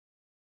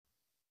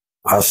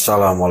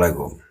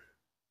Assalamualaikum.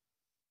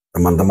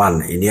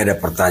 Teman-teman, ini ada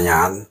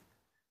pertanyaan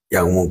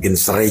yang mungkin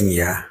sering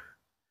ya.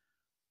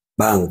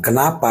 Bang,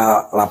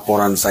 kenapa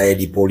laporan saya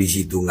di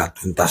polisi itu nggak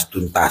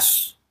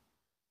tuntas-tuntas?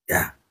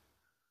 Ya.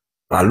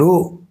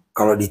 Lalu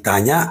kalau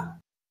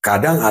ditanya,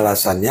 kadang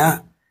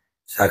alasannya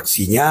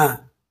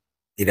saksinya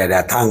tidak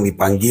datang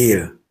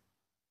dipanggil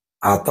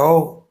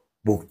atau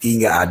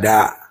bukti nggak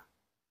ada.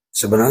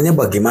 Sebenarnya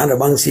bagaimana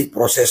bang sih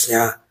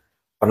prosesnya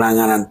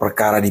penanganan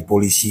perkara di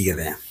polisi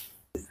katanya?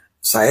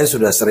 Saya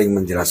sudah sering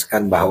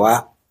menjelaskan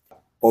bahwa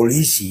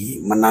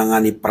polisi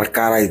menangani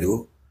perkara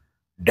itu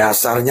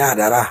dasarnya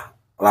adalah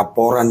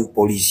laporan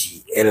polisi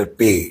LP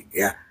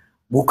ya,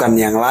 bukan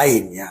yang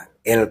lain ya,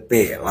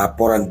 LP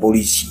laporan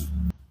polisi.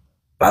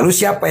 Lalu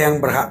siapa yang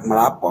berhak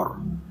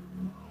melapor?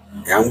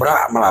 Yang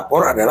berhak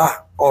melapor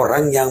adalah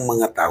orang yang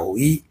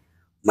mengetahui,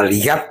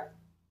 melihat,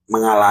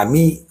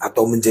 mengalami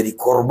atau menjadi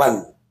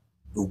korban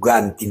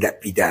dugaan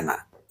tindak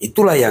pidana.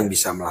 Itulah yang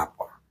bisa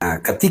melapor. Nah,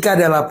 ketika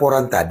ada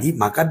laporan tadi,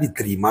 maka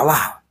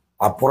diterimalah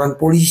laporan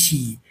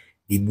polisi.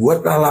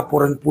 Dibuatlah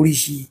laporan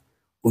polisi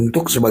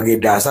untuk sebagai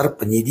dasar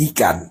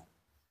penyidikan.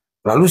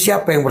 Lalu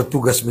siapa yang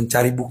bertugas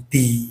mencari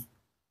bukti?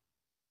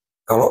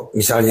 Kalau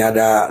misalnya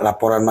ada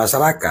laporan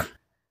masyarakat,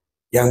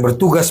 yang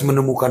bertugas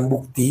menemukan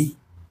bukti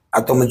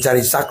atau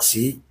mencari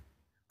saksi,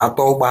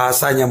 atau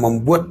bahasanya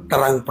membuat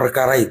terang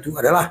perkara itu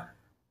adalah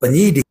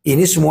penyidik.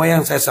 Ini semua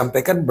yang saya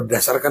sampaikan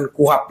berdasarkan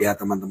KUHP ya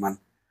teman-teman.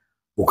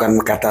 Bukan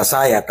kata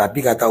saya,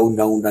 tapi kata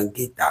undang-undang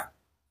kita.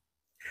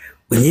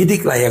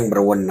 Penyidiklah yang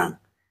berwenang.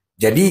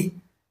 Jadi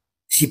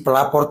si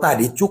pelapor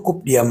tadi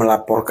cukup dia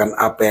melaporkan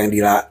apa yang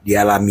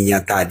dialaminya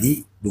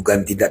tadi,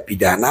 dugaan tindak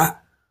pidana,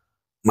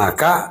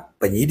 maka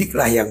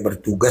penyidiklah yang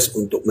bertugas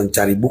untuk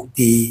mencari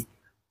bukti,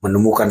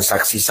 menemukan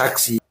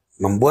saksi-saksi,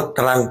 membuat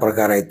terang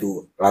perkara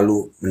itu,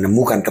 lalu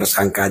menemukan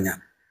tersangkanya,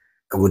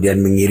 kemudian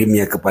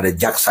mengirimnya kepada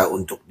jaksa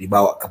untuk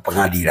dibawa ke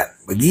pengadilan.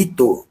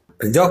 Begitu.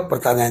 Menjawab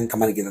pertanyaan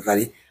teman kita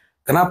tadi,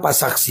 kenapa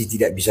saksi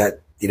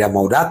tidak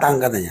mau datang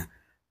katanya.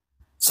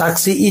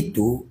 Saksi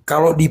itu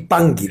kalau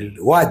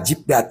dipanggil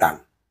wajib datang,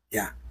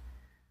 ya.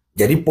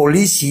 Jadi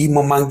polisi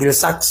memanggil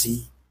saksi,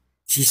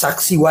 si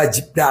saksi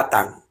wajib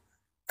datang.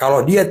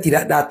 Kalau dia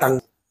tidak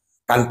datang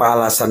tanpa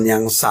alasan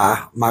yang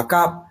sah,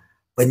 maka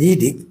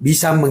penyidik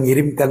bisa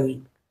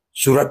mengirimkan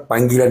surat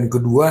panggilan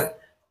kedua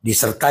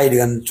disertai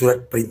dengan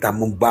surat perintah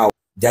membawa.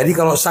 Jadi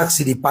kalau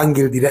saksi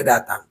dipanggil tidak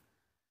datang,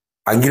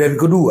 panggilan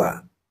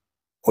kedua,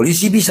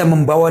 polisi bisa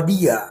membawa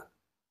dia,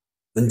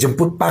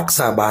 menjemput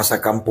paksa bahasa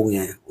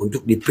kampungnya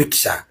untuk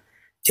diperiksa.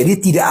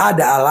 Jadi tidak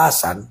ada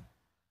alasan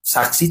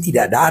saksi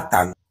tidak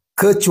datang.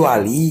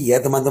 Kecuali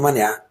ya teman-teman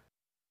ya,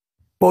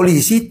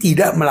 polisi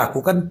tidak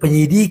melakukan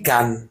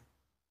penyidikan.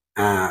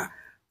 Nah,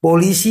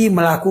 polisi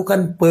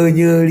melakukan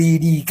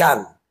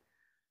penyelidikan.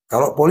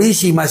 Kalau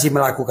polisi masih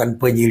melakukan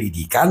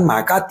penyelidikan,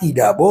 maka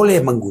tidak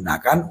boleh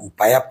menggunakan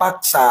upaya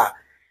paksa.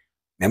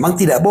 Memang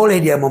tidak boleh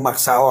dia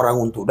memaksa orang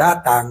untuk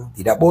datang,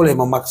 tidak boleh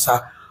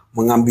memaksa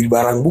mengambil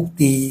barang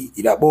bukti,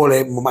 tidak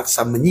boleh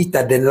memaksa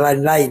menyita dan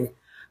lain-lain.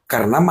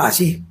 Karena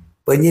masih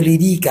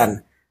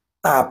penyelidikan.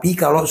 Tapi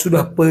kalau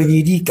sudah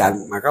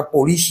penyidikan, maka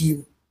polisi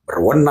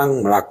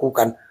berwenang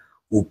melakukan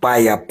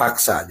upaya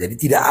paksa. Jadi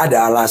tidak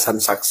ada alasan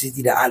saksi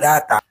tidak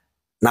ada.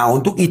 Nah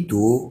untuk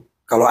itu,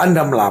 kalau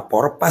Anda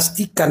melapor,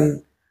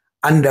 pastikan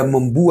Anda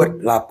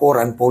membuat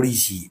laporan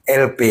polisi,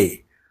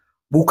 LP.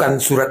 Bukan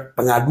surat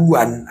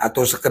pengaduan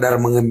atau sekedar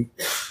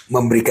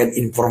memberikan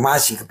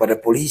informasi kepada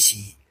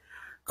polisi.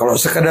 Kalau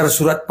sekedar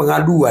surat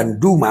pengaduan,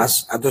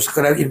 dumas, atau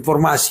sekedar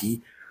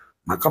informasi,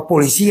 maka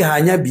polisi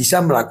hanya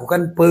bisa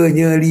melakukan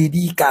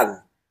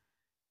penyelidikan.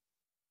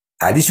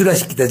 Tadi sudah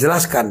kita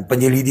jelaskan,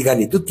 penyelidikan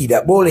itu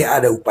tidak boleh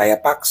ada upaya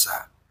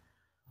paksa.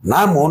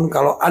 Namun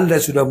kalau Anda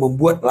sudah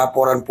membuat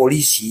laporan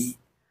polisi,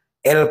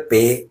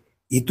 LP,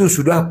 itu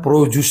sudah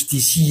pro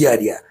justisia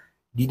dia.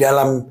 Di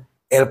dalam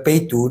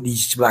LP itu di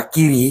sebelah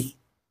kiri,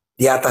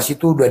 di atas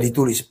itu sudah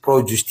ditulis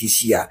pro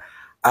justisia.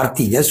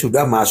 Artinya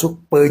sudah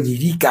masuk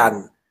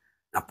penyidikan.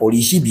 Nah,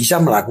 polisi bisa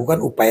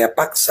melakukan upaya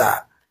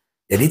paksa.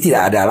 Jadi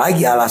tidak ada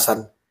lagi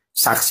alasan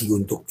saksi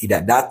untuk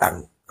tidak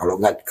datang.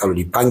 Kalau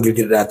dipanggil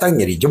tidak datang,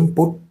 ya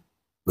dijemput.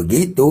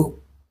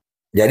 Begitu.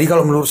 Jadi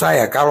kalau menurut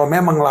saya, kalau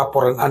memang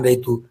laporan Anda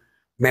itu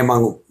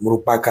memang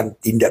merupakan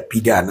tindak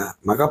pidana,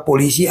 maka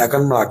polisi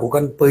akan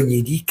melakukan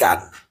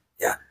penyidikan.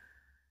 Ya.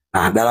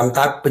 Nah, dalam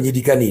tahap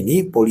penyidikan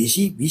ini,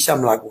 polisi bisa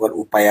melakukan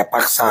upaya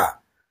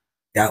paksa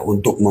ya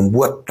untuk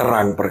membuat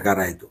terang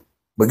perkara itu.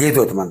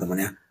 Begitu teman-teman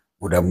ya.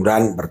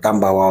 Mudah-mudahan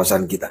bertambah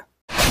wawasan kita.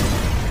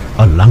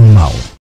 Elang mau